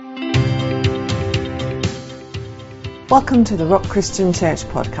Welcome to the Rock Christian Church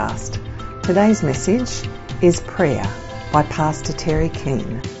podcast. Today's message is Prayer by Pastor Terry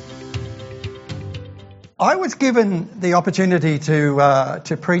Keane. I was given the opportunity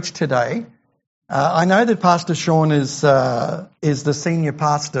to preach today. I know that Pastor Sean is the senior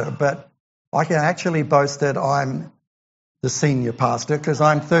pastor, but I can actually boast that I'm the senior pastor because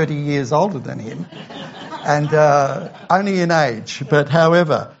I'm 30 years older than him, and only in age. But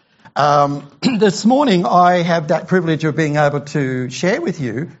however, this morning I have that privilege of being able to share with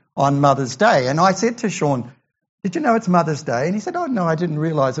you on Mother's Day. And I said to Sean, "Did you know it's Mother's Day?" And he said, "Oh no, I didn't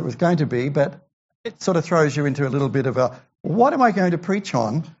realise it was going to be," but it sort of throws you into a little bit of a, what am I going to preach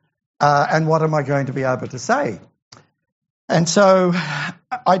on and what am I going to be able to say? And so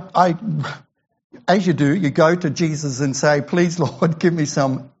I as you do, you go to Jesus and say, "Please, Lord, give me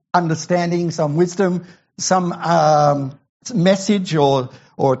some understanding, some wisdom, some message or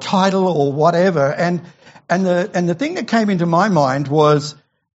title or whatever." And the thing that came into my mind was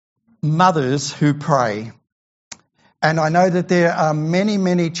mothers who pray. And I know that there are many,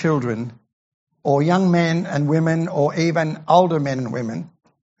 many children or young men and women or even older men and women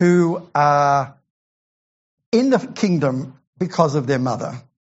who are in the kingdom because of their mother,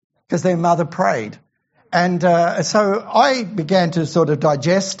 because their mother prayed. And so I began to sort of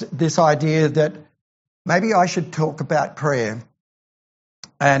digest this idea that maybe I should talk about prayer.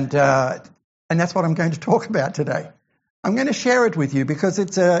 And that's what I'm going to talk about today. I'm going to share it with you because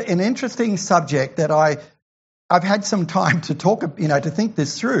it's an interesting subject that I've had some time to talk, to think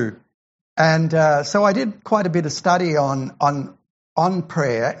this through. And so I did quite a bit of study on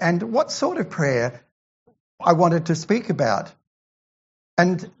prayer and what sort of prayer I wanted to speak about.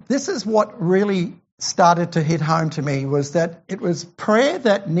 And this is what really started to hit home to me, was that it was prayer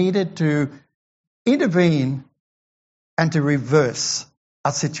that needed to intervene and to reverse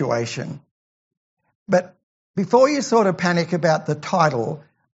a situation. But before you sort of panic about the title,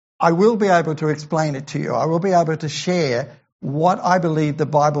 I will be able to explain it to you. I will be able to share what I believe the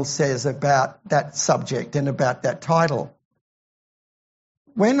Bible says about that subject and about that title.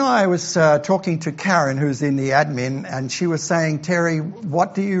 When I was talking to Karen, who's in the admin, and she was saying, "Terry,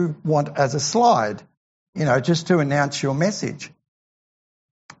 what do you want as a slide? Just to announce your message."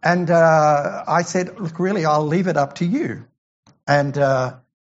 And I said, "Look, really, I'll leave it up to you."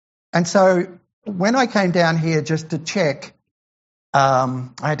 And so when I came down here just to check, I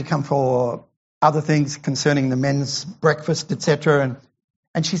had to come for other things concerning the men's breakfast, etc.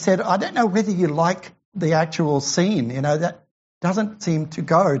 And she said, "I don't know whether you like the actual scene. That doesn't seem to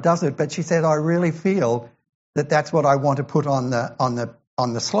go, does it?" But she said, "I really feel that that's what I want to put on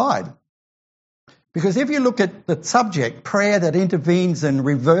the slide." Because if you look at the subject, prayer that intervenes and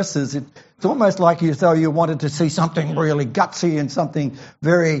reverses, it's almost like as though you wanted to see something really gutsy and something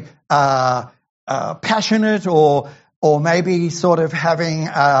very passionate or maybe sort of having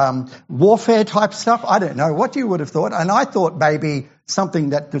warfare type stuff. I don't know what you would have thought. And I thought maybe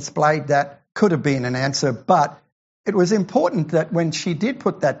something that displayed that could have been an answer. But it was important that when she did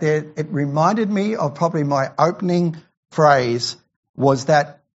put that there, it reminded me of probably my opening phrase was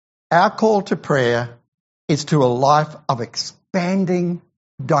that our call to prayer is to a life of expanding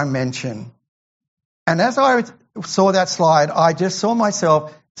dimension. And as I saw that slide, I just saw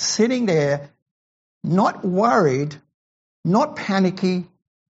myself sitting there, not worried, not panicky,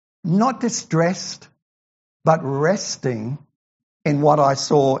 not distressed, but resting in what I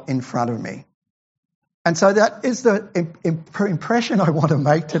saw in front of me. And so that is the impression I want to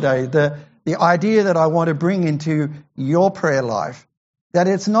make today, the idea that I want to bring into your prayer life. That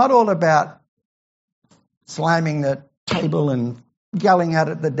it's not all about slamming the table and yelling out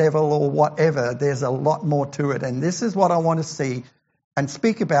at the devil or whatever. There's a lot more to it. And this is what I want to see and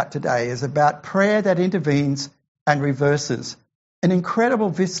speak about today, is about prayer that intervenes and reverses. An incredible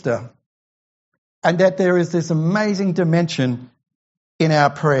vista. And that there is this amazing dimension in our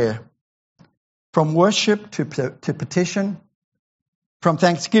prayer. From worship to petition, from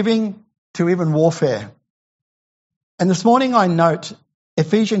thanksgiving to even warfare. And this morning I note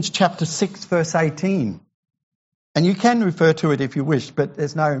Ephesians chapter 6, verse 18. And you can refer to it if you wish, but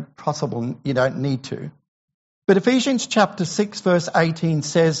there's no possible, you don't need to. But Ephesians chapter 6, verse 18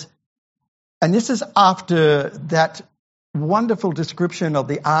 says, and this is after that wonderful description of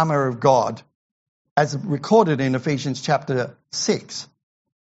the armour of God, as recorded in Ephesians chapter 6.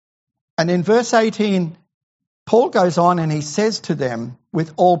 And in verse 18, Paul goes on and he says to them,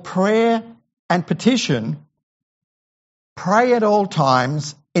 with all prayer and petition, pray at all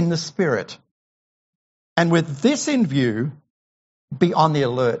times in the Spirit. And with this in view, be on the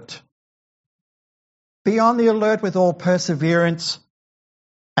alert. Be on the alert with all perseverance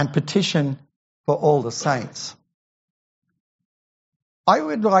and petition for all the saints. I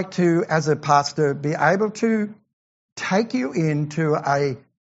would like to, as a pastor, be able to take you into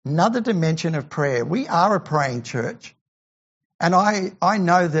another dimension of prayer. We are a praying church. And I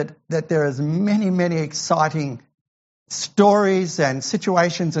know that there is many exciting stories and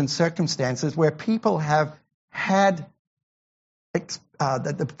situations and circumstances where people have had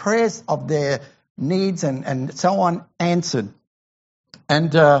the prayers of their needs and so on answered.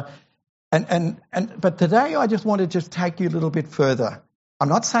 But today I just want to just take you a little bit further. I'm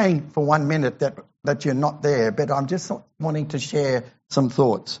not saying for 1 minute that you're not there, but I'm just wanting to share some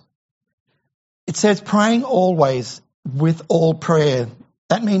thoughts. It says praying always with all prayer.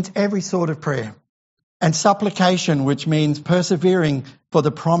 That means every sort of prayer. And supplication, which means persevering for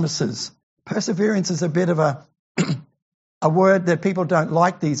the promises. Perseverance is a bit of a word that people don't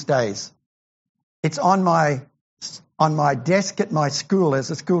like these days. It's on my desk at my school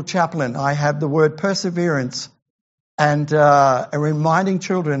as a school chaplain. I have the word perseverance and reminding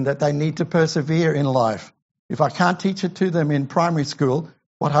children that they need to persevere in life. If I can't teach it to them in primary school,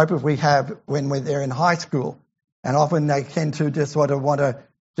 what hope have we have when they're in high school? And often they tend to just sort of want to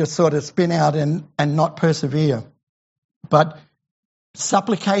just sort of spin out and not persevere. But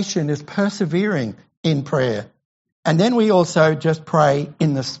supplication is persevering in prayer. And then we also just pray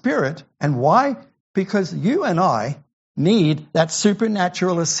in the Spirit. And why? Because you and I need that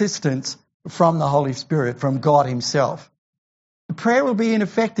supernatural assistance from the Holy Spirit, from God Himself. The prayer will be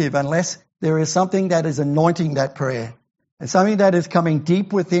ineffective unless there is something that is anointing that prayer, and something that is coming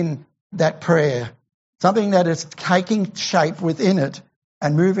deep within that prayer, something that is taking shape within it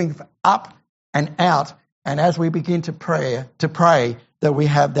and moving up and out. And as we begin to pray, that we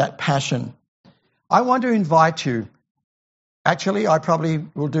have that passion. I want to invite you. Actually, I probably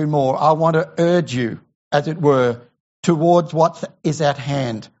will do more. I want to urge you, as it were, towards what is at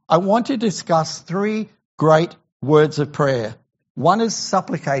hand. I want to discuss 3 great words of prayer. One is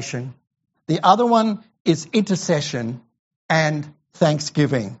supplication. The other one is intercession and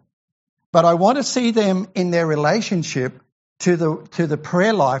thanksgiving. But I want to see them in their relationship to the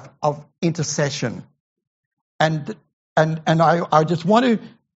prayer life of intercession. And I just want to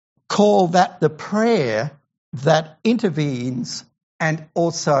call that the prayer that intervenes and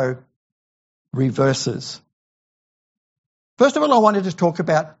also reverses. First of all, I wanted to talk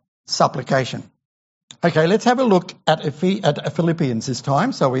about supplication. Okay, let's have a look at Philippians this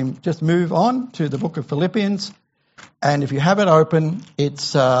time. So we just move on to the book of Philippians. And if you have it open,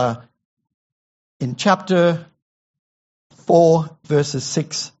 it's in chapter 4, verses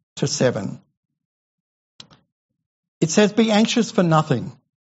 6 to 7. It says, "Be anxious for nothing,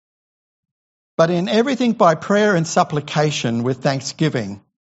 but in everything by prayer and supplication with thanksgiving,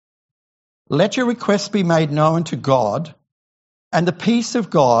 let your requests be made known to God, and the peace of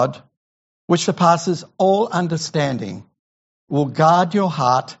God, which surpasses all understanding, will guard your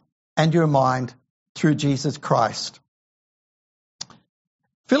heart and your mind through Jesus Christ."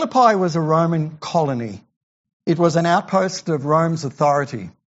 Philippi was a Roman colony. It was an outpost of Rome's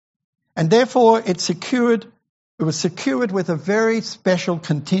authority. And therefore it was secured with a very special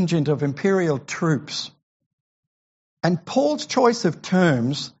contingent of imperial troops. And Paul's choice of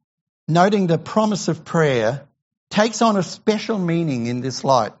terms, noting the promise of prayer, takes on a special meaning in this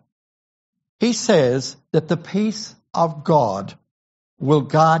light. He says that the peace of God will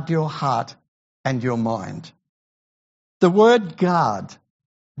guard your heart and your mind. The word guard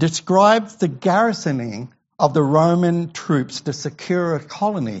describes the garrisoning of the Roman troops to secure a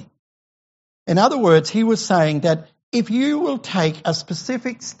colony. In other words, he was saying that if you will take a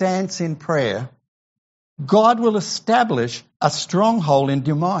specific stance in prayer, God will establish a stronghold in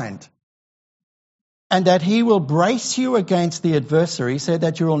your mind, and that He will brace you against the adversary so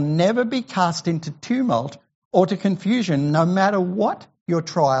that you will never be cast into tumult or to confusion, no matter what your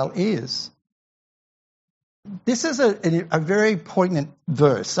trial is. This is a very poignant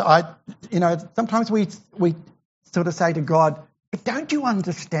verse. Sometimes we sort of say to God, "But don't you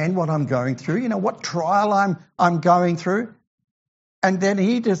understand what I'm going through? What trial I'm going through?" And then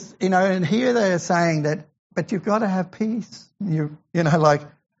He just, and here they are saying that, but you've got to have peace.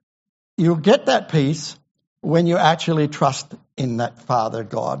 You'll get that peace when you actually trust in that Father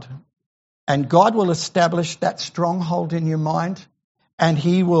God. And God will establish that stronghold in your mind, and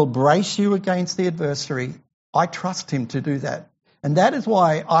He will brace you against the adversary. I trust Him to do that. And that is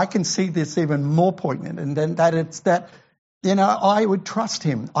why I can see this even more poignant. And then that it's that, I would trust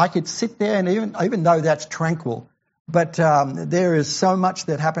Him. I could sit there, and even though that's tranquil, but there is so much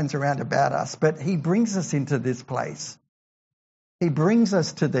that happens around about us. But He brings us into this place. He brings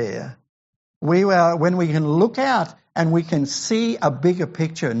us to there. When we can look out and we can see a bigger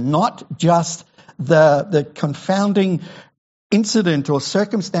picture, not just the confounding incident or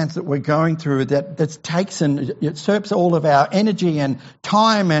circumstance that we're going through that takes and usurps all of our energy and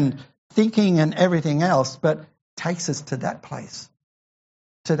time and thinking and everything else, but takes us to that place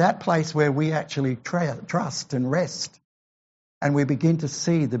where we actually trust and rest, and we begin to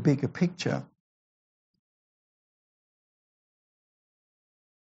see the bigger picture.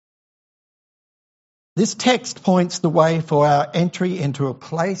 This text points the way for our entry into a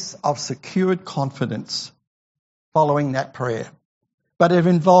place of secured confidence following that prayer. But it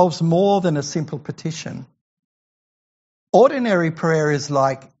involves more than a simple petition. Ordinary prayer is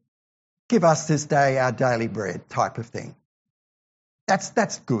like, give us this day our daily bread type of thing.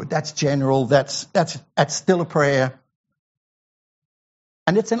 That's good. That's general. That's still a prayer.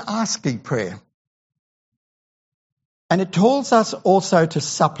 And it's an asking prayer. And it calls us also to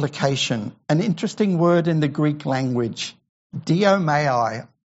supplication, an interesting word in the Greek language, diomai.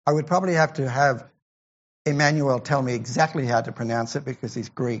 I would probably have to have Emmanuel tell me exactly how to pronounce it because he's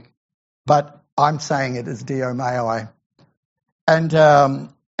Greek, but I'm saying it as diomai. And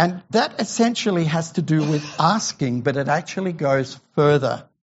that essentially has to do with asking, but it actually goes further.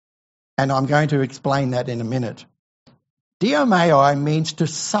 And I'm going to explain that in a minute. Diomai means to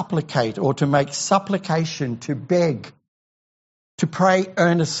supplicate or to make supplication, to beg, to pray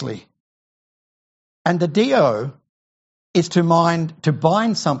earnestly. And the dio is to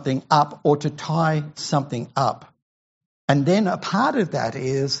bind something up or to tie something up. And then a part of that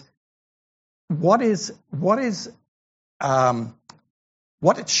is what it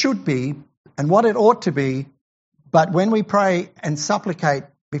should be and what it ought to be. But when we pray and supplicate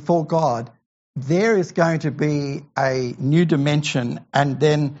before God, there is going to be a new dimension, and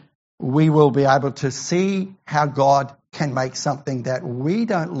then we will be able to see how God can make something that we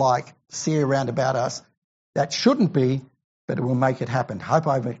don't like see around about us that shouldn't be, but it will make it happen. I hope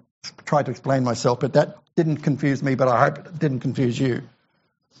I've tried to explain myself, but that didn't confuse me, but I hope it didn't confuse you.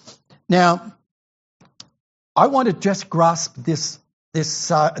 Now, I want to just grasp this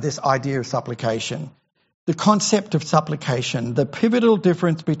idea of supplication, the concept of supplication, the pivotal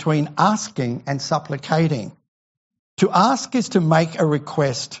difference between asking and supplicating. To ask is to make a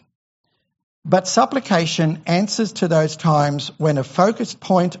request, but supplication answers to those times when a focused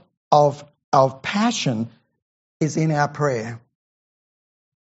point of passion is in our prayer.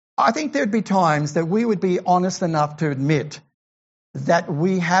 I think there'd be times that we would be honest enough to admit that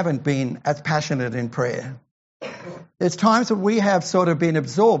we haven't been as passionate in prayer. There's times that we have sort of been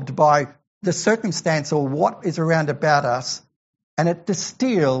absorbed by the circumstance or what is around about us, and it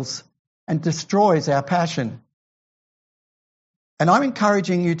distills and destroys our passion. And I'm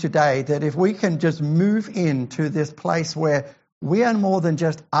encouraging you today that if we can just move into this place where we are more than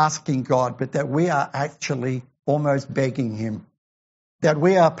just asking God, but that we are actually almost begging Him, that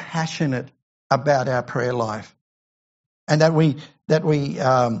we are passionate about our prayer life, and that we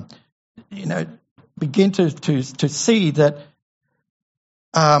begin to see that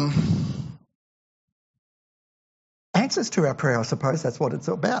answers to our prayer, I suppose that's what it's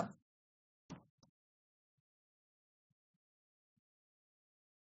about.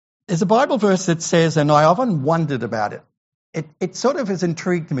 There's a Bible verse that says, and I often wondered about it. It sort of has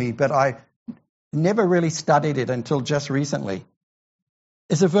intrigued me, but I never really studied it until just recently.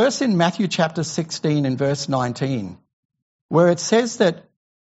 There's a verse in Matthew chapter 16 and verse 19 where it says that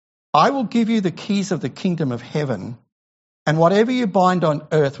I will give you the keys of the kingdom of heaven, and whatever you bind on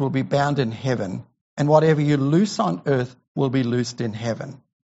earth will be bound in heaven, and whatever you loose on earth will be loosed in heaven.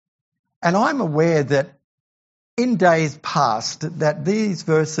 And I'm aware that in days past that these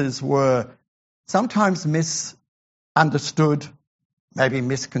verses were sometimes misunderstood, maybe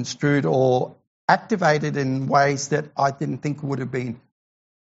misconstrued, or activated in ways that I didn't think would have been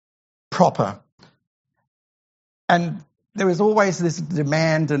proper. And there is always this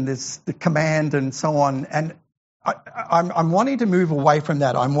demand and the command and so on. And I'm wanting to move away from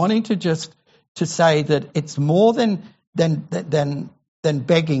that. I'm wanting to say that it's more than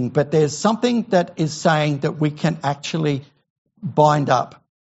begging, but there's something that is saying that we can actually bind up.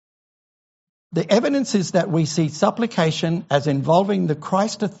 The evidence is that we see supplication as involving the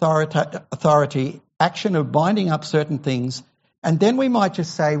Christ authority action of binding up certain things, and then we might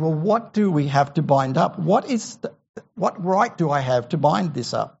just say, well, what do we have to bind up? What right do I have to bind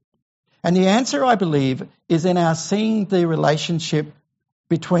this up? And the answer, I believe, is in our seeing the relationship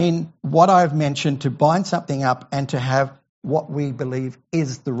between what I've mentioned, to bind something up and to have what we believe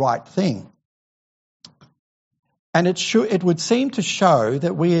is the right thing. And it would seem to show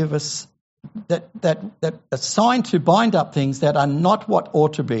that we have that assigned to bind up things that are not what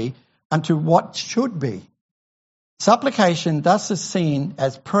ought to be unto what should be. Supplication thus is seen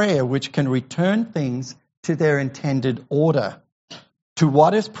as prayer which can return things to their intended order. to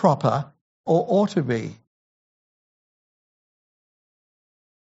what is proper or ought to be.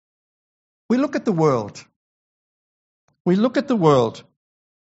 We look at the world. We look at the world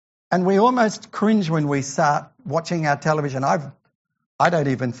and we almost cringe when we start watching our television. I don't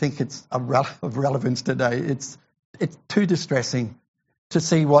even think it's of relevance today. It's too distressing to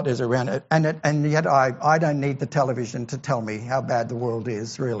see what is around it. And yet I don't need the television to tell me how bad the world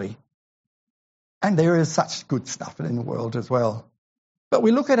is, really. And there is such good stuff in the world as well. But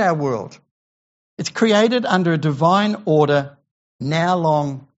we look at our world. It's created under a divine order, now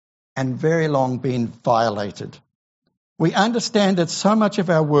long and very long been violated. We understand that so much of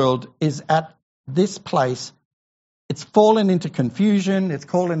our world is at this place. It's fallen into confusion, it's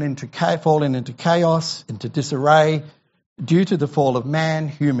fallen into chaos, into disarray, due to the fall of man,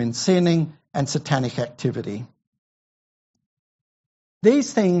 human sinning, and satanic activity.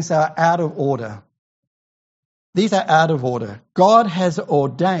 These things are out of order. These are out of order. God has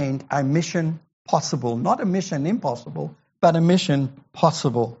ordained a mission possible, not a mission impossible, but a mission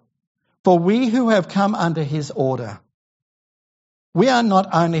possible. For we who have come under his order, we are not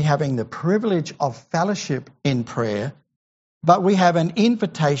only having the privilege of fellowship in prayer, but we have an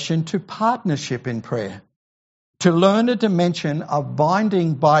invitation to partnership in prayer, to learn a dimension of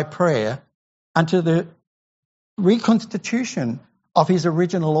binding by prayer unto the reconstitution of his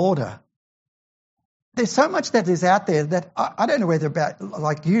original order. There's so much that is out there that I don't know whether about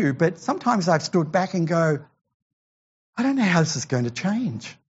like you, but sometimes I've stood back and go, I don't know how this is going to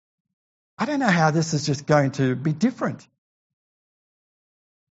change. I don't know how this is just going to be different.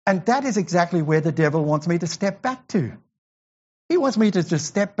 And that is exactly where the devil wants me to step back to. He wants me to just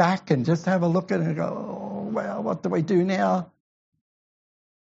step back and just have a look at it and go, oh, well, what do we do now?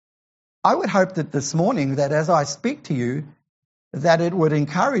 I would hope that this morning, that as I speak to you, that it would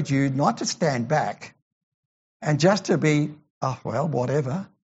encourage you not to stand back and just to be, oh, well, whatever,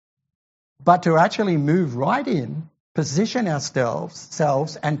 but to actually move right in, position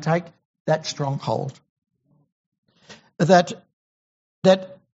ourselves and take that stronghold. That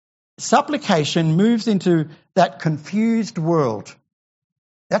supplication moves into that confused world.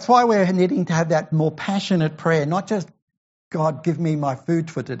 That's why we're needing to have that more passionate prayer, not just, God, give me my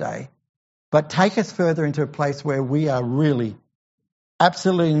food for today, but take us further into a place where we are really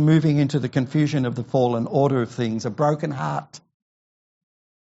absolutely moving into the confusion of the fallen order of things, a broken heart,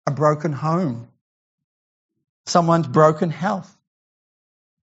 a broken home, someone's broken health,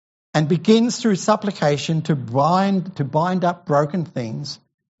 and begins through supplication to bind up broken things,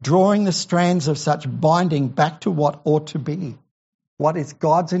 drawing the strands of such binding back to what ought to be, what is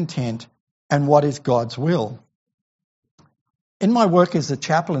God's intent and what is God's will. In my work as a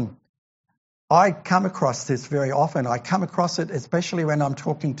chaplain, I come across this very often. I come across it especially when I'm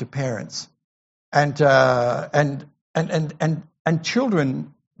talking to parents and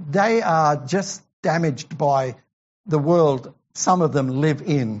children. They are just damaged by the world some of them live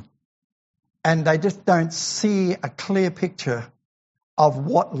in, and they just don't see a clear picture of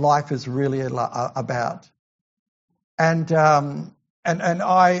what life is really about. And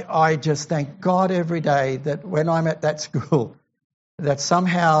I just thank God every day that when I'm at that school, that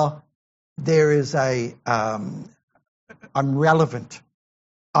somehow there is I'm relevant.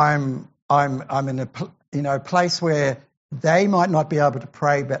 I'm in a place where they might not be able to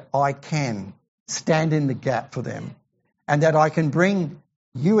pray, but I can stand in the gap for them, and that I can bring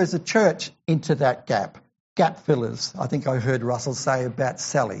you as a church into that gap fillers. I think I heard Russell say about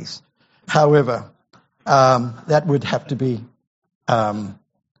Sally's. However, that would have to be,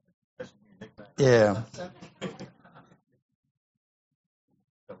 yeah.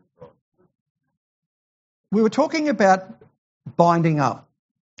 We were talking about binding up,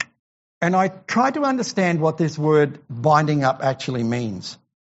 and I tried to understand what this word binding up actually means.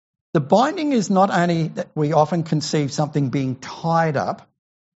 The binding is not only that we often conceive something being tied up,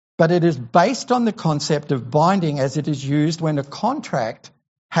 but it is based on the concept of binding as it is used when a contract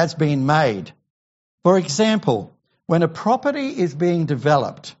has been made. For example, when a property is being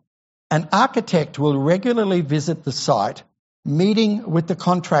developed, an architect will regularly visit the site, meeting with the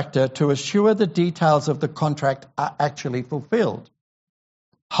contractor to assure the details of the contract are actually fulfilled.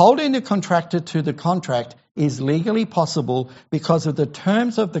 Holding the contractor to the contract is legally possible because of the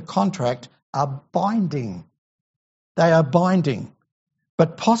terms of the contract are binding. They are binding,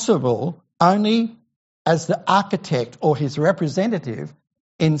 but possible only as the architect or his representative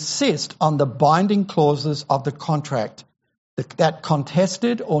insist on the binding clauses of the contract, that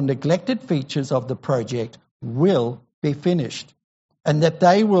contested or neglected features of the project will be finished, and that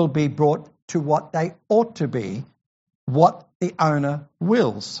they will be brought to what they ought to be, what the owner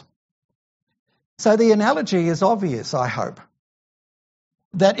wills. So the analogy is obvious, I hope.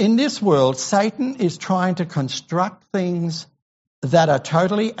 that in this world, Satan is trying to construct things that are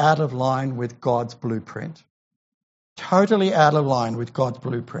totally out of line with God's blueprint. Totally out of line with God's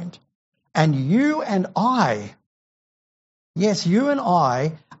blueprint. And you and I, yes, you and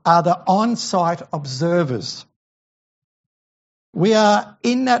I are the on-site observers. We are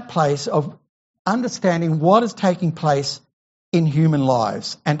in that place of understanding what is taking place in human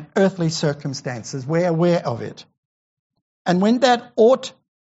lives and earthly circumstances. We're aware of it. And when that ought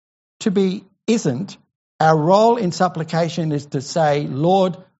to be isn't, our role in supplication is to say,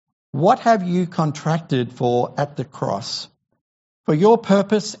 Lord, what have you contracted for at the cross? For your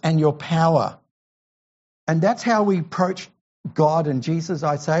purpose and your power. And that's how we approach God and Jesus,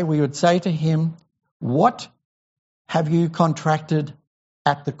 I say. We would say to him, what have you contracted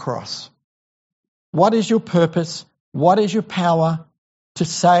at the cross? What is your purpose? What is your power to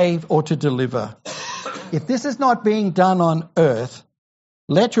save or to deliver? If this is not being done on earth,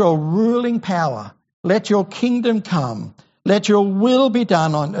 let your ruling power, let your kingdom come, let your will be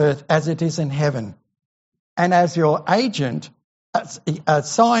done on earth as it is in heaven. And as your agent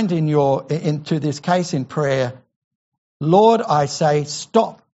assigned into this case in prayer, Lord, I say,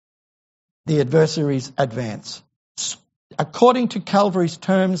 stop the adversary's advance. According to Calvary's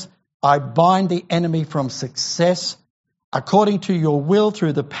terms, I bind the enemy from success. According to your will,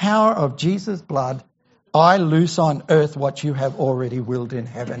 through the power of Jesus' blood, I loose on earth what you have already willed in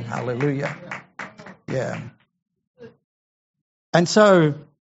heaven. Hallelujah. Yeah. And so,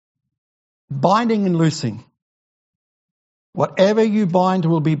 binding and loosing. Whatever you bind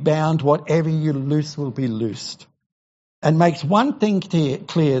will be bound. Whatever you loose will be loosed. And makes one thing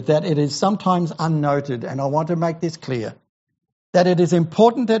clear, that it is sometimes unnoted, and I want to make this clear, that it is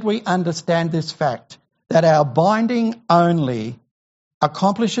important that we understand this fact, that our binding only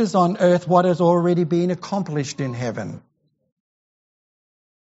accomplishes on earth what has already been accomplished in heaven.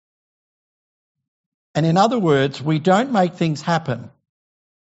 And in other words, we don't make things happen.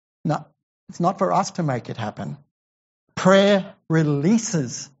 No, it's not for us to make it happen. Prayer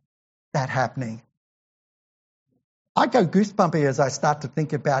releases that happening. I go goosebumpy as I start to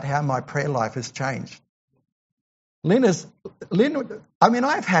think about how my prayer life has changed. Lynn is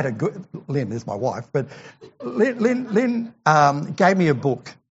my wife, but Lynn gave me a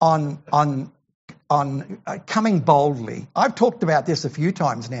book on coming boldly. I've talked about this a few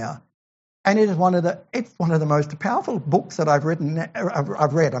times now, and it's one of the most powerful books that I've read. And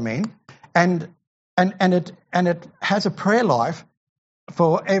it has a prayer life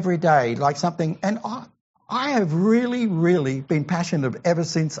for every day, like something. And I have really, really been passionate ever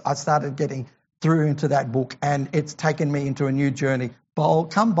since I started getting through into that book, and it's taken me into a new journey.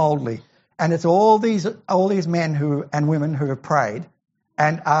 Come boldly. And it's all these men and women who have prayed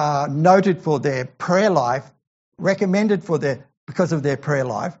and are noted for their prayer life, recommended because of their prayer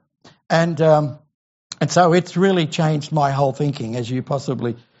life. And so it's really changed my whole thinking, as you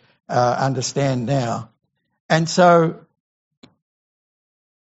possibly understand now. And so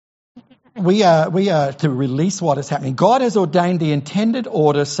we are to release what is happening. God has ordained the intended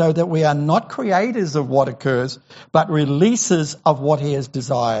order so that we are not creators of what occurs, but releasers of what he has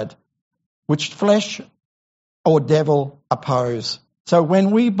desired, which flesh or devil oppose. So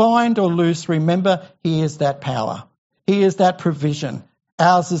when we bind or loose, remember he is that power. He is that provision.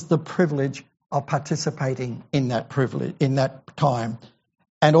 Ours is the privilege of participating in that privilege, in that time.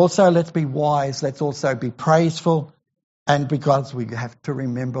 And also let's be wise. Let's also be praiseful. And because we have to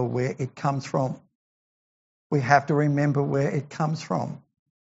remember where it comes from. We have to remember where it comes from.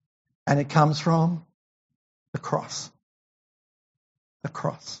 And it comes from the cross. The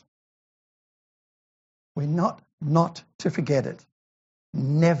cross. We're not to forget it.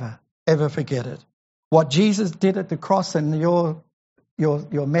 Never, ever forget it. What Jesus did at the cross, and your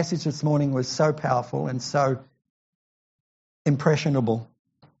message this morning was so powerful and so impressionable.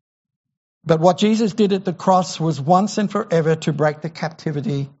 But what Jesus did at the cross was once and forever to break the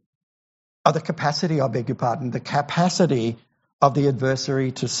capacity of the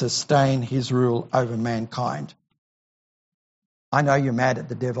adversary to sustain his rule over mankind. I know you're mad at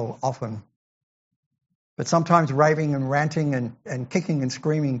the devil often, but sometimes raving and ranting and kicking and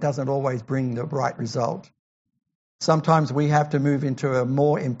screaming doesn't always bring the right result. Sometimes we have to move into a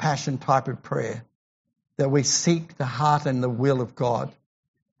more impassioned type of prayer, that we seek the heart and the will of God.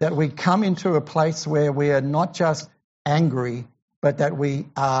 That we come into a place where we are not just angry, but that we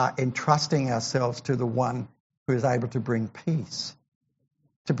are entrusting ourselves to the one who is able to bring peace.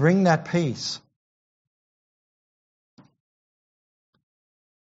 To bring that peace.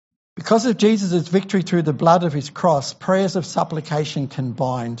 Because of Jesus' victory through the blood of his cross, prayers of supplication can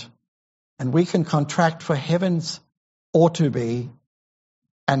bind, and we can contract for heaven's ought to be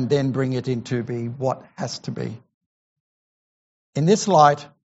and then bring it into be what has to be. In this light,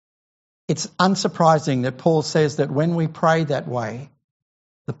 it's unsurprising that Paul says that when we pray that way,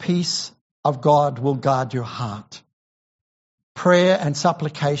 the peace of God will guard your heart. Prayer and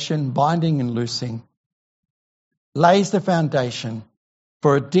supplication, binding and loosing, lays the foundation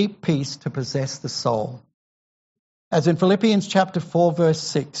for a deep peace to possess the soul. As in Philippians chapter 4, verse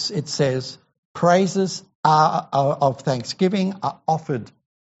 6, it says, praises of thanksgiving are offered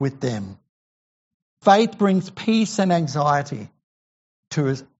with them. Faith brings peace and anxiety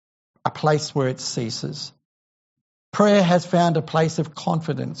to a place where it ceases. Prayer has found a place of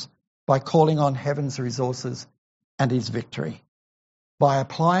confidence by calling on heaven's resources and his victory, by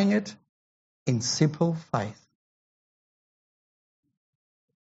applying it in simple faith.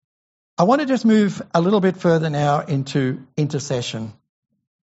 I want to just move a little bit further now into intercession.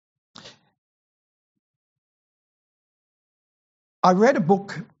 I read a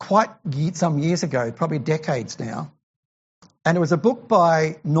book some years ago, probably decades now, and it was a book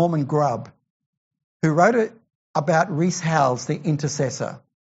by Norman Grubb, who wrote it about Rees Howells, the intercessor.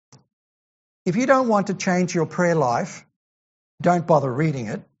 If you don't want to change your prayer life, don't bother reading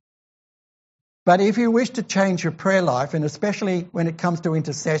it. But if you wish to change your prayer life, and especially when it comes to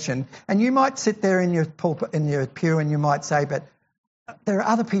intercession, and you might sit there in your pulpit, in your pew, and you might say, but there are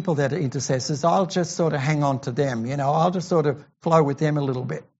other people that are intercessors, I'll just sort of hang on to them, I'll just sort of flow with them a little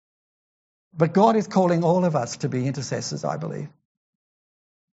bit. But God is calling all of us to be intercessors, I believe.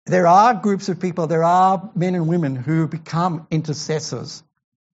 There are groups of people, there are men and women who become intercessors,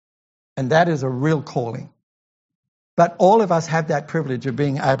 and that is a real calling. But all of us have that privilege of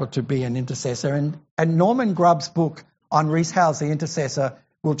being able to be an intercessor. And Norman Grubb's book on Rees Howells, the intercessor,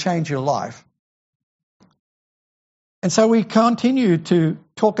 will change your life. And so we continue to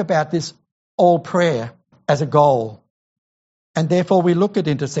talk about this all prayer as a goal. And therefore we look at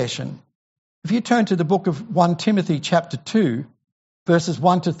intercession. If you turn to the book of 1 Timothy chapter 2, verses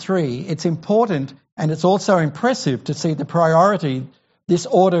 1 to 3, it's important and it's also impressive to see the priority this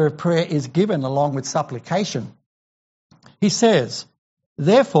order of prayer is given along with supplication. He says,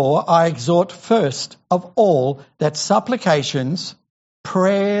 therefore I exhort first of all that supplications,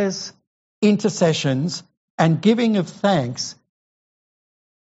 prayers, intercessions, and giving of thanks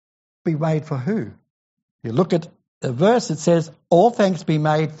be made for who? You look at the verse, it says, all thanks be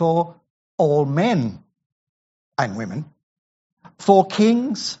made for all men and women, for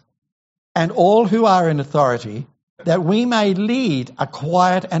kings and all who are in authority, that we may lead a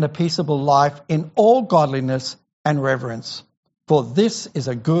quiet and a peaceable life in all godliness and reverence. For this is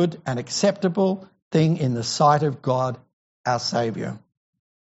a good and acceptable thing in the sight of God, our Saviour.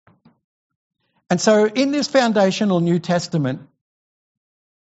 And so in this foundational New Testament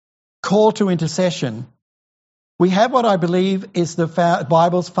call to intercession, we have what I believe is the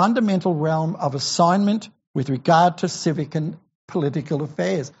Bible's fundamental realm of assignment with regard to civic and political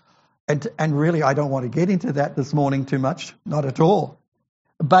affairs. And really, I don't want to get into that this morning too much, not at all.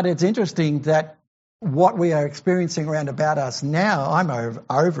 But it's interesting that what we are experiencing around about us now, I'm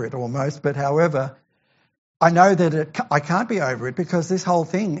over it almost, but however, I know that I can't be over it because this whole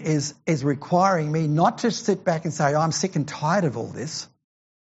thing is requiring me not to sit back and say, I'm sick and tired of all this.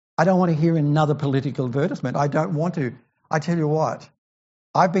 I don't want to hear another political advertisement. I don't want to. I tell you what,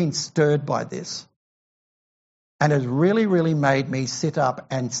 I've been stirred by this. And it's really, really made me sit up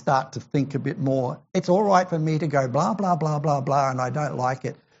and start to think a bit more. It's all right for me to go blah, blah, blah, blah, blah, and I don't like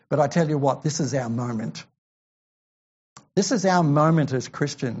it. But I tell you what, this is our moment. This is our moment as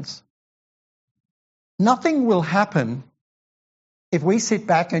Christians. Nothing will happen if we sit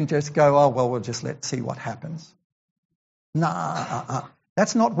back and just go, oh, well, let's see what happens.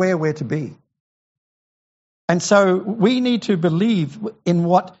 That's not where we're to be. And so we need to believe in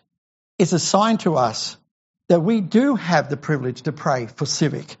what is assigned to us, that we do have the privilege to pray for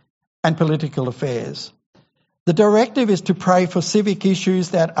civic and political affairs. The directive is to pray for civic issues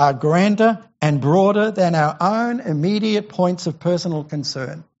that are grander and broader than our own immediate points of personal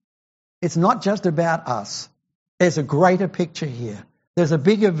concern. It's not just about us. There's a greater picture here. There's a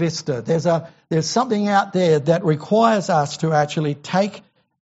bigger vista. There's something out there that requires us to actually take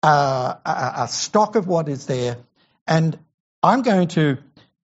a stock of what is there. And I'm going to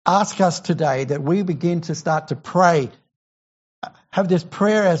ask us today that we begin to start to pray, have this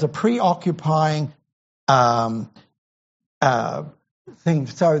prayer as a preoccupying thing,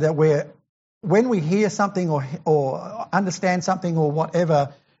 so that when we hear something or understand something or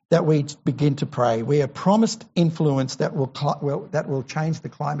whatever, that we begin to pray. We are promised influence that will change the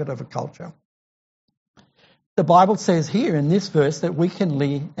climate of a culture. The Bible says here in this verse that we can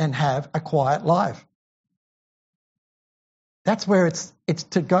lead and have a quiet life. That's where it's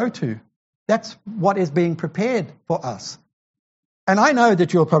to go to. That's what is being prepared for us. And I know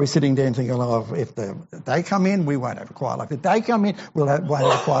that you're probably sitting there and thinking, oh, if they come in, we won't have a quiet life. If they come in, won't have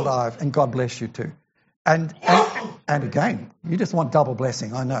a quiet life. And God bless you too. And again, you just want double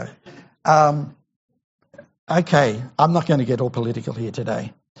blessing, I know. Okay, I'm not going to get all political here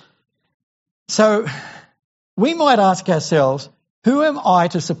today. So we might ask ourselves, who am I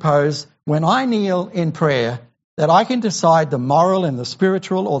to suppose when I kneel in prayer that I can decide the moral and the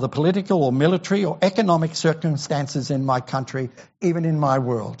spiritual or the political or military or economic circumstances in my country, even in my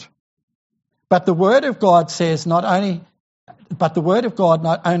world? But the Word of God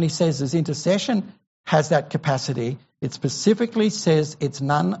not only says as intercession has that capacity, it specifically says it's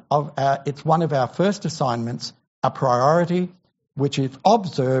one of our first assignments, a priority which, if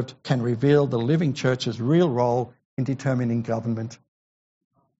observed, can reveal the living church's real role in determining government.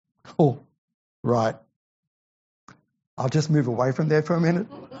 Oh, right. I'll just move away from there for a minute.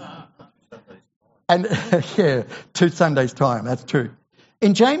 And yeah, 2 Sundays' time, that's true.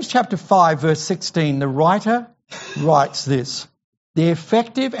 In James chapter 5, verse 16, the writer writes this: the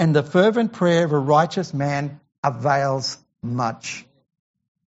effective and the fervent prayer of a righteous man avails much.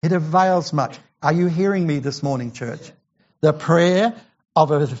 It avails much. Are you hearing me this morning, church? The prayer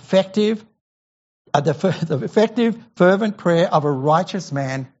of an effective, fervent prayer of a righteous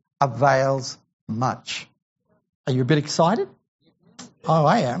man avails much. Are you a bit excited? Oh,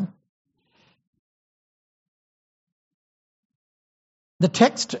 I am. The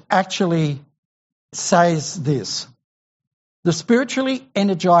text actually says this: the spiritually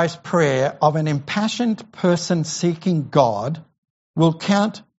energized prayer of an impassioned person seeking God will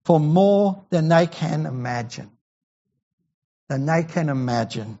count for more than they can imagine.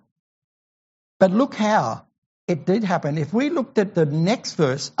 But look how it did happen. If we looked at the next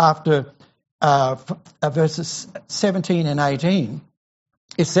verse after verses 17 and 18,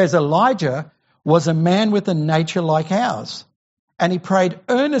 it says Elijah was a man with a nature like ours, and he prayed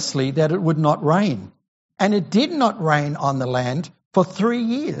earnestly that it would not rain. And it did not rain on the land for 3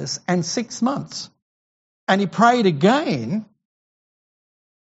 years and 6 months. And he prayed again,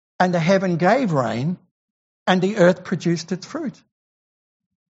 and the heaven gave rain, and the earth produced its fruit.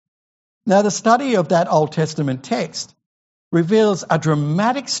 Now, the study of that Old Testament text reveals a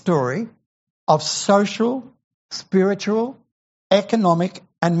dramatic story of social, spiritual, economic,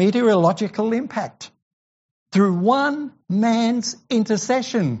 and meteorological impact through one man's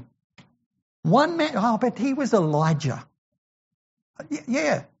intercession. One man, but he was Elijah.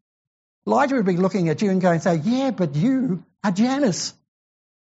 Yeah. Elijah would be looking at you and going and say, yeah, but you are Janice.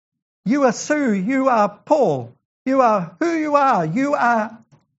 You are Sue. You are Paul. You are who you are. You are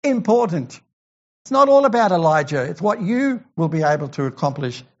important. It's not all about Elijah. It's what you will be able to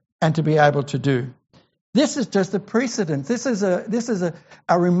accomplish and to be able to do. This is just a precedent. This is a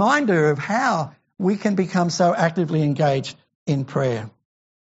reminder of how we can become so actively engaged in prayer.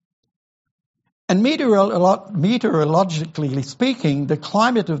 And meteorologically speaking, the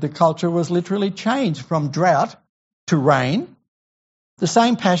climate of the culture was literally changed from drought to rain. The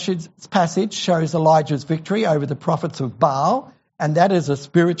same passage shows Elijah's victory over the prophets of Baal, and that is a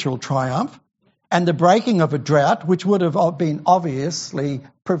spiritual triumph, and the breaking of a drought, which would have been obviously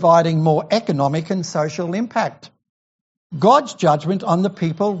providing more economic and social impact. God's judgment on the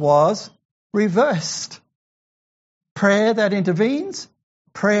people was reversed. Prayer that intervenes,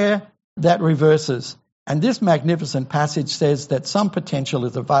 prayer that reverses. And this magnificent passage says that some potential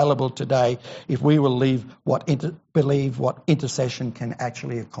is available today if we will believe what intercession can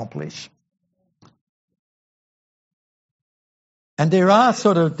actually accomplish. And there are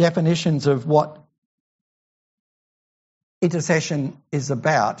sort of definitions of what intercession is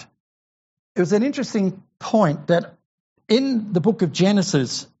about. It was an interesting point that in the book of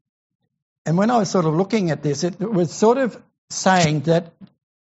Genesis, and when I was sort of looking at this, it was sort of saying that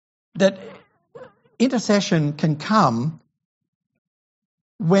intercession can come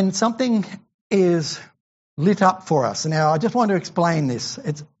when something is lit up for us. Now, I just want to explain this.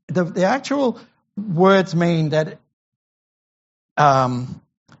 It's the actual words mean that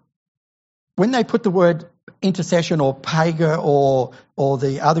when they put the word intercession or paga or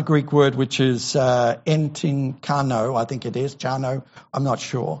the other Greek word, which is entinkano, I think it is, chano, I'm not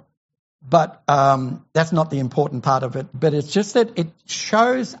sure. But that's not the important part of it. But it's just that it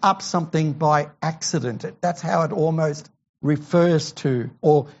shows up something by accident. That's how it almost refers to,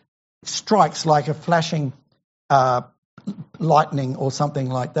 or strikes like a flashing lightning or something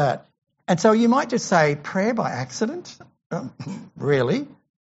like that. And so you might just say, prayer by accident? Really?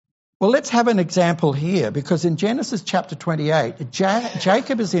 Well, let's have an example here, because in Genesis chapter 28,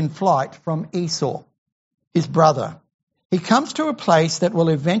 Jacob is in flight from Esau, his brother. He comes to a place that will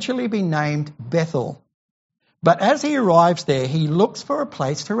eventually be named Bethel. But as he arrives there, he looks for a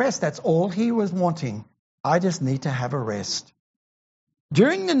place to rest. That's all he was wanting. I just need to have a rest.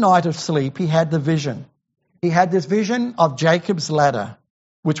 During the night of sleep, he had the vision. He had this vision of Jacob's ladder,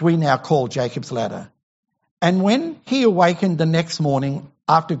 which we now call Jacob's ladder. And when he awakened the next morning,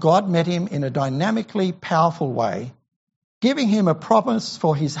 after God met him in a dynamically powerful way, giving him a promise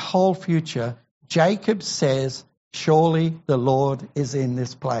for his whole future, Jacob says, "Surely the Lord is in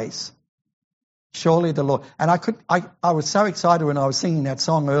this place." Surely the Lord. And I was so excited when I was singing that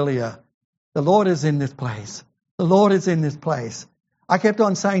song earlier. The Lord is in this place. The Lord is in this place. I kept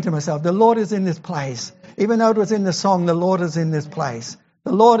on saying to myself, the Lord is in this place. Even though it was in the song, the Lord is in this place.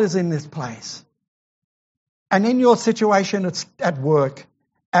 The Lord is in this place. And in your situation, it's at work,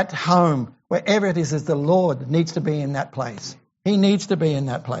 at home, wherever it is the Lord needs to be in that place. He needs to be in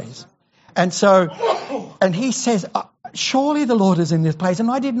that place. And so, and he says, surely the Lord is in this place.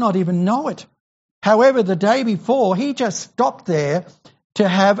 And I did not even know it. However, the day before, he just stopped there to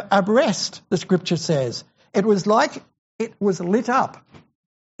have a rest, the scripture says. It was like it was lit up.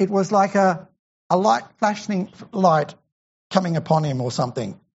 It was like a light, flashing light coming upon him or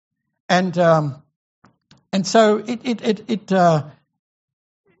something. And so it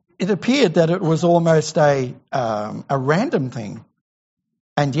appeared that it was almost a random thing.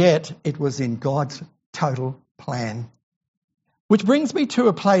 And yet it was in God's total plan. Which brings me to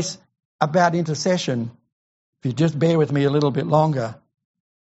a place about intercession. If you just bear with me a little bit longer.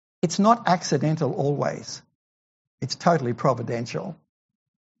 It's not accidental always. It's totally providential.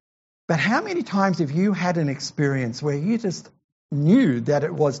 But how many times have you had an experience where you just knew that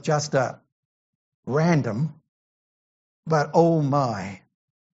it was just a random, but oh my,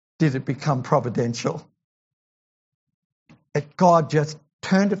 did it become providential? That God just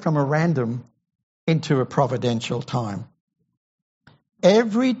turned it from a random into a providential time.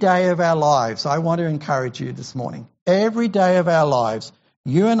 Every day of our lives, I want to encourage you this morning, every day of our lives,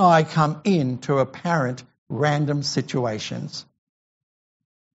 you and I come into apparent random situations.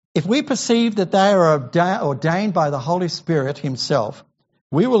 If we perceive that they are ordained by the Holy Spirit himself,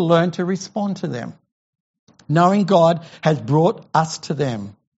 we will learn to respond to them, knowing God has brought us to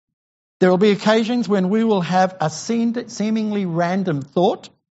them. There will be occasions when we will have a seemingly random thought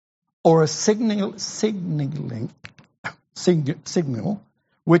or a signal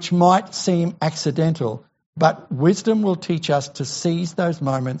which might seem accidental, but wisdom will teach us to seize those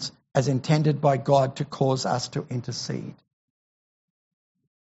moments as intended by God to cause us to intercede.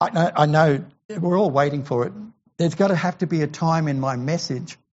 I know we're all waiting for it. There's got to have to be a time in my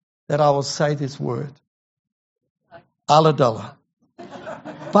message that I will say this word. Aladullah.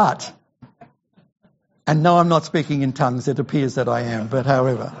 But, and no, I'm not speaking in tongues. It appears that I am, but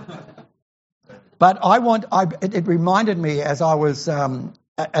however. But it reminded me as I was,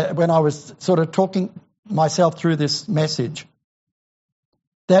 when I was sort of talking myself through this message,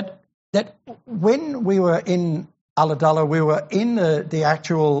 that when we were in Aladullah, we were in the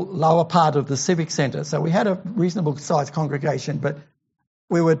actual lower part of the civic centre. So we had a reasonable sized congregation, but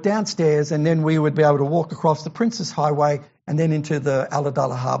we were downstairs and then we would be able to walk across the Princess Highway and then into the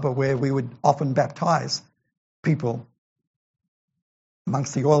Aladullah Harbour where we would often baptise people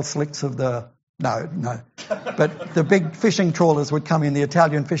amongst the oil slicks of the... No. But the big fishing trawlers would come in, the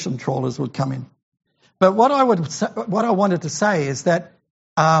Italian fishing trawlers would come in. But what I wanted to say is that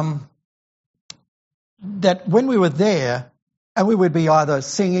that when we were there, and we would be either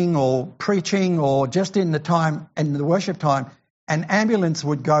singing or preaching or just in the worship time, an ambulance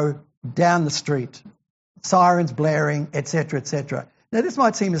would go down the street, sirens blaring, etc., etc. Now, this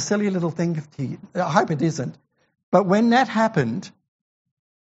might seem a silly little thing to you. I hope it isn't. But when that happened,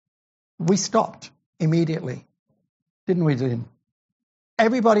 we stopped immediately, didn't we, Lynn?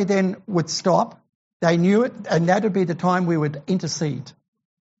 Everybody then would stop. They knew it, and that would be the time we would intercede.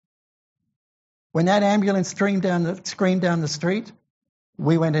 When that ambulance screamed down the street,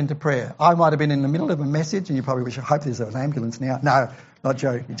 we went into prayer. I might have been in the middle of a message, and you probably wish, I hope there's an ambulance now. No, not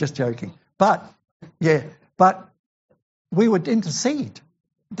joking, just joking. But we would intercede.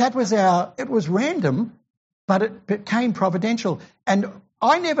 It was random, but it became providential. And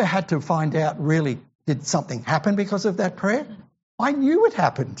I never had to find out really, did something happen because of that prayer? I knew it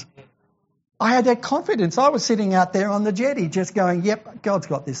happened. I had that confidence. I was sitting out there on the jetty just going, yep, God's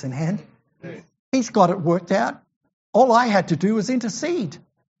got this in hand. He's got it worked out. All I had to do was intercede.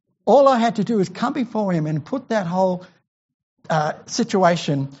 All I had to do was come before him and put that whole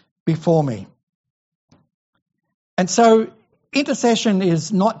situation before me. And so intercession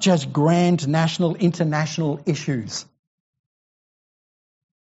is not just grand national, international issues.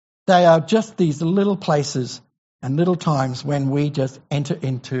 They are just these little places and little times when we just enter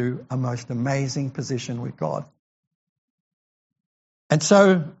into a most amazing position with God. And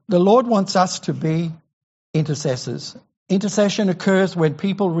so the Lord wants us to be intercessors. Intercession occurs when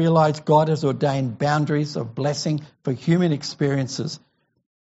people realize God has ordained boundaries of blessing for human experiences.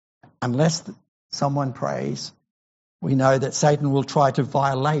 Unless someone prays, we know that Satan will try to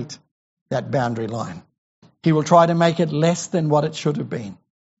violate that boundary line. He will try to make it less than what it should have been.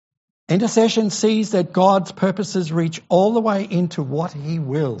 Intercession sees that God's purposes reach all the way into what he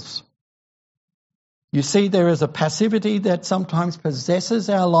wills. You see, there is a passivity that sometimes possesses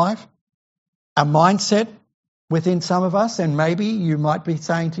our life, a mindset within some of us, and maybe you might be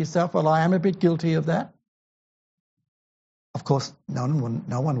saying to yourself, well, I am a bit guilty of that. Of course, no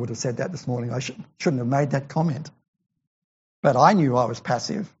one would have said that this morning. I shouldn't have made that comment. But I knew I was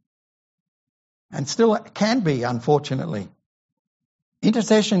passive. And still can be, unfortunately.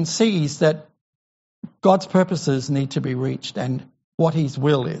 Intercession sees that God's purposes need to be reached and what his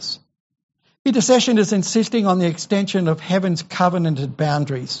will is. Intercession is insisting on the extension of heaven's covenanted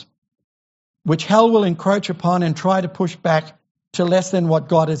boundaries, which hell will encroach upon and try to push back to less than what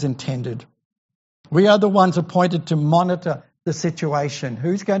God has intended. We are the ones appointed to monitor the situation.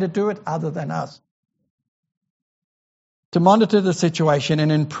 Who's going to do it other than us? To monitor the situation,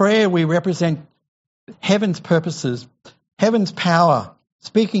 and in prayer we represent heaven's purposes, heaven's power,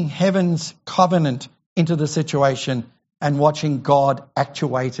 speaking heaven's covenant into the situation and watching God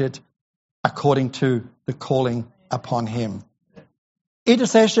actuate it according to the calling upon him.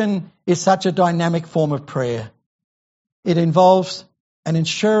 Intercession is such a dynamic form of prayer. It involves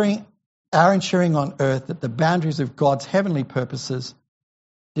our ensuring on earth that the boundaries of God's heavenly purposes,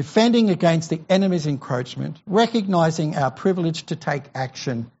 defending against the enemy's encroachment, recognizing our privilege to take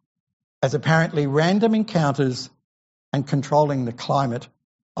action as apparently random encounters, and controlling the climate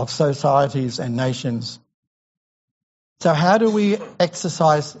of societies and nations. So how do we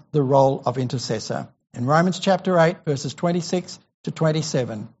exercise the role of intercessor? In Romans chapter 8, verses 26 to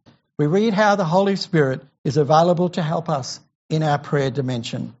 27, we read how the Holy Spirit is available to help us in our prayer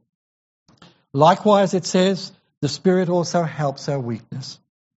dimension. Likewise, it says, the Spirit also helps our weakness.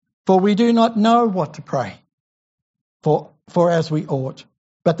 For we do not know what to pray for as we ought.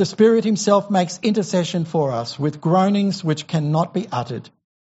 But the Spirit himself makes intercession for us with groanings which cannot be uttered.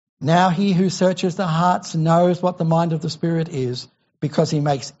 Now he who searches the hearts knows what the mind of the Spirit is, because he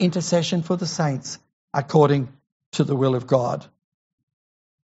makes intercession for the saints according to the will of God.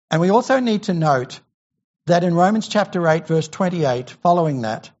 And we also need to note that in Romans chapter 8, verse 28, following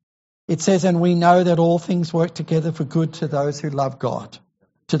that, it says, and we know that all things work together for good to those who love God,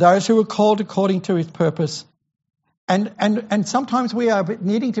 to those who are called according to his purpose. And sometimes we are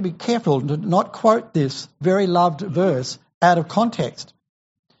needing to be careful to not quote this very loved verse out of context,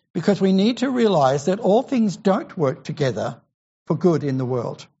 because we need to realize that all things don't work together for good in the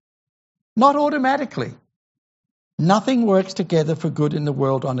world. Not automatically. Nothing works together for good in the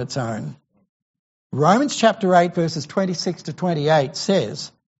world on its own. Romans chapter 8, verses 26 to 28 says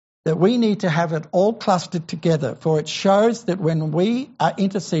that we need to have it all clustered together, for it shows that when we are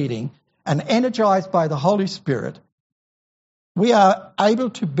interceding and energized by the Holy Spirit, we are able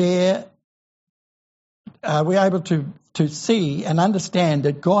to to see and understand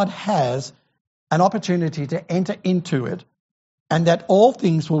that God has an opportunity to enter into it and that all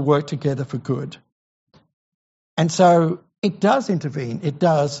things will work together for good. And so it does intervene, it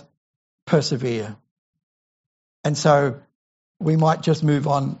does persevere. And so we might just move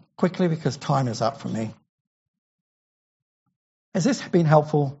on quickly because time is up for me. Has this been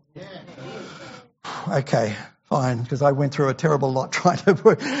helpful? Yeah. Okay. Fine, because I went through a terrible lot trying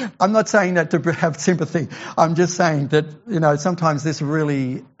to... I'm not saying that to have sympathy. I'm just saying that, sometimes this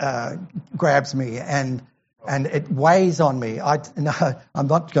really grabs me and it weighs on me. I'm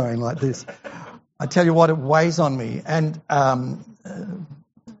not going like this. I tell you what, it weighs on me. And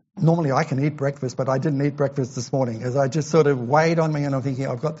normally I can eat breakfast, but I didn't eat breakfast this morning, as I just sort of weighed on me, and I'm thinking,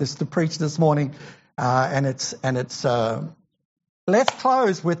 I've got this to preach this morning, and it's let's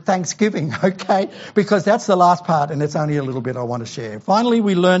close with thanksgiving, okay? Because that's the last part, and it's only a little bit I want to share. Finally,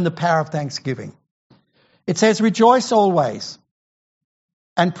 we learn the power of thanksgiving. It says, rejoice always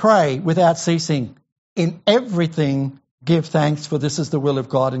and pray without ceasing. In everything, give thanks, for this is the will of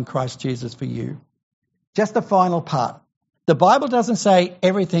God in Christ Jesus for you. Just the final part. The Bible doesn't say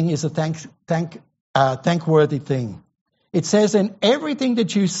everything is a thankworthy thing. It says in everything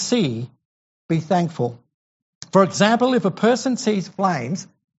that you see, be thankful. For example, if a person sees flames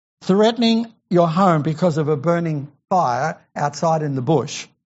threatening your home because of a burning fire outside in the bush,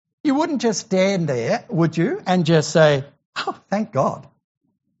 you wouldn't just stand there, would you, and just say, oh, thank God.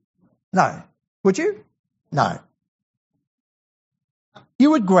 No. Would you? No.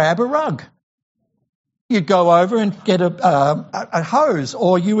 you would grab a rug. You'd go over and get a hose,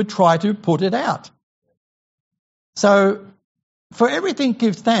 or you would try to put it out. So for everything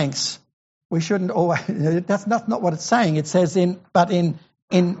give thanks. We shouldn't always, that's not what it's saying. It says in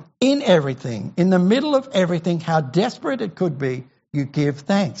everything, in the middle of everything, how desperate it could be, you give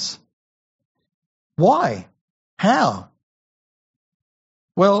thanks. Why? How?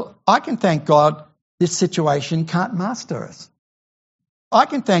 Well, I can thank God this situation can't master us. I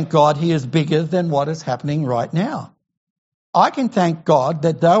can thank God He is bigger than what is happening right now. I can thank God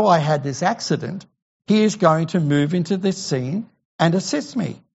that though I had this accident, He is going to move into this scene and assist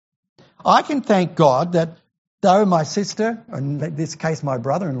me. I can thank God that though my sister, in this case my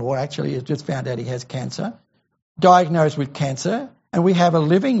brother-in-law actually has just found out he has cancer, diagnosed with cancer, and we have a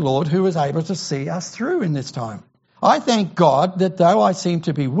living Lord who is able to see us through in this time. I thank God that though I seem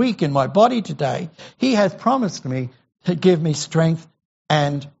to be weak in my body today, He has promised me to give me strength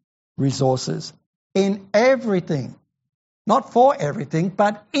and resources in everything. Not for everything,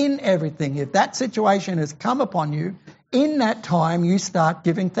 but in everything. If that situation has come upon you, in that time you start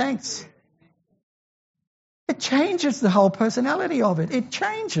giving thanks. It changes the whole personality of it. It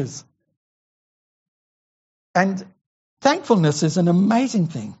changes. And thankfulness is an amazing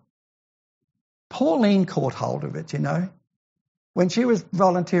thing. Pauline caught hold of it, When she was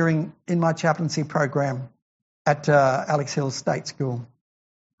volunteering in my chaplaincy program at Alex Hill State School,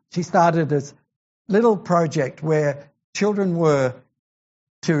 she started this little project where children were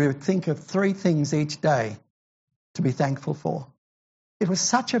to think of 3 things each day to be thankful for. It was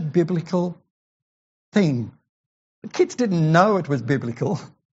such a biblical thing. The kids didn't know it was biblical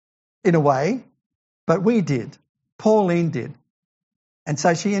in a way, but we did. Pauline did. And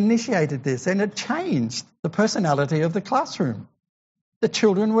so she initiated this, and it changed the personality of the classroom. The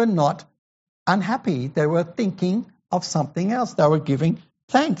children were not unhappy. They were thinking of something else. They were giving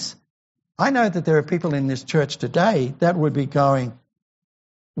thanks. I know that there are people in this church today that would be going,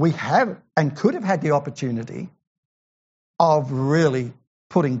 we have and could have had the opportunity of really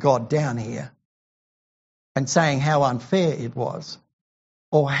putting God down here and saying how unfair it was,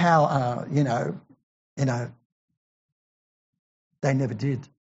 or how, they never did.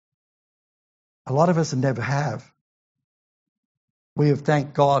 A lot of us never have. We have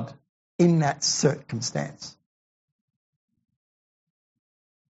thanked God in that circumstance.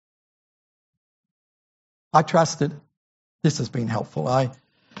 I trust that this has been helpful. I'm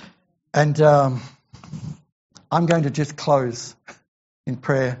going to just close in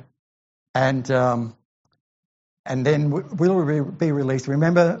prayer, and then we'll be released.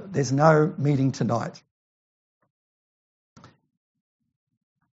 Remember, there's no meeting tonight.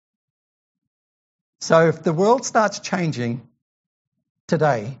 So if the world starts changing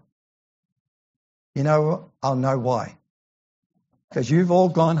today, I'll know why. Because you've all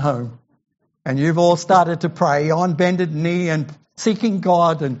gone home and you've all started to pray on bended knee and seeking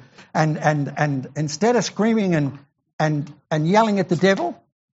God, and instead of screaming and yelling at the devil,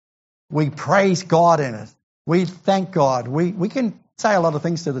 we praise God in it. We thank God. We can say a lot of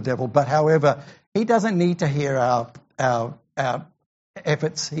things to the devil, but however, he doesn't need to hear our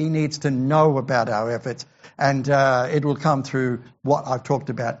efforts. He needs to know about our efforts, and it will come through what I've talked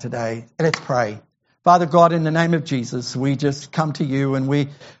about today. Let's pray. Father God, in the name of Jesus, we just come to you, and we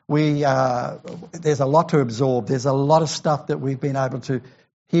there's a lot to absorb. There's a lot of stuff that we've been able to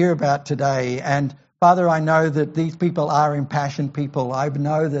hear about today. And Father, I know that these people are impassioned people. I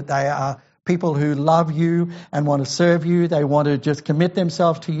know that they are people who love you and want to serve you. They want to just commit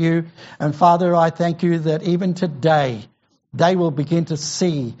themselves to you. And Father, I thank you that even today, they will begin to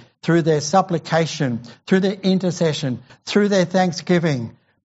see through their supplication, through their intercession, through their thanksgiving,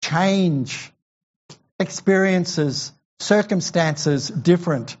 change, experiences, circumstances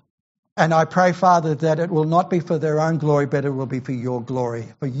different. And I pray, Father, that it will not be for their own glory, but it will be for your glory,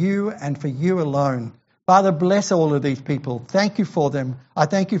 for you and for you alone. Father, bless all of these people. Thank you for them. I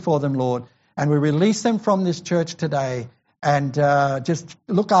thank you for them, Lord. And we release them from this church today, and just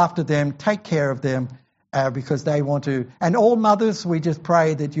look after them, take care of them, because they want to. And all mothers, we just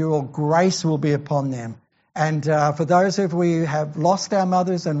pray that your grace will be upon them. And for those of we have lost our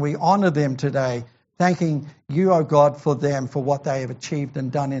mothers, and we honour them today, thanking you, O God, for them, for what they have achieved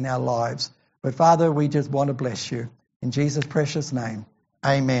and done in our lives. But Father, we just want to bless you. In Jesus' precious name,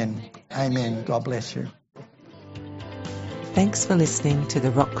 amen. Amen. God bless you. Thanks for listening to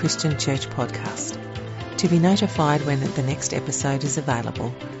the Rock Christian Church podcast. To be notified when the next episode is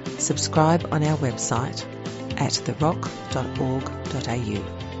available, subscribe on our website at therock.org.au.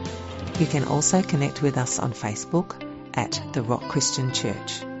 You can also connect with us on Facebook at The Rock Christian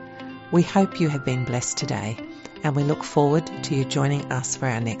Church. We hope you have been blessed today, and we look forward to you joining us for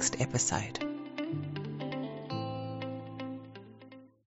our next episode.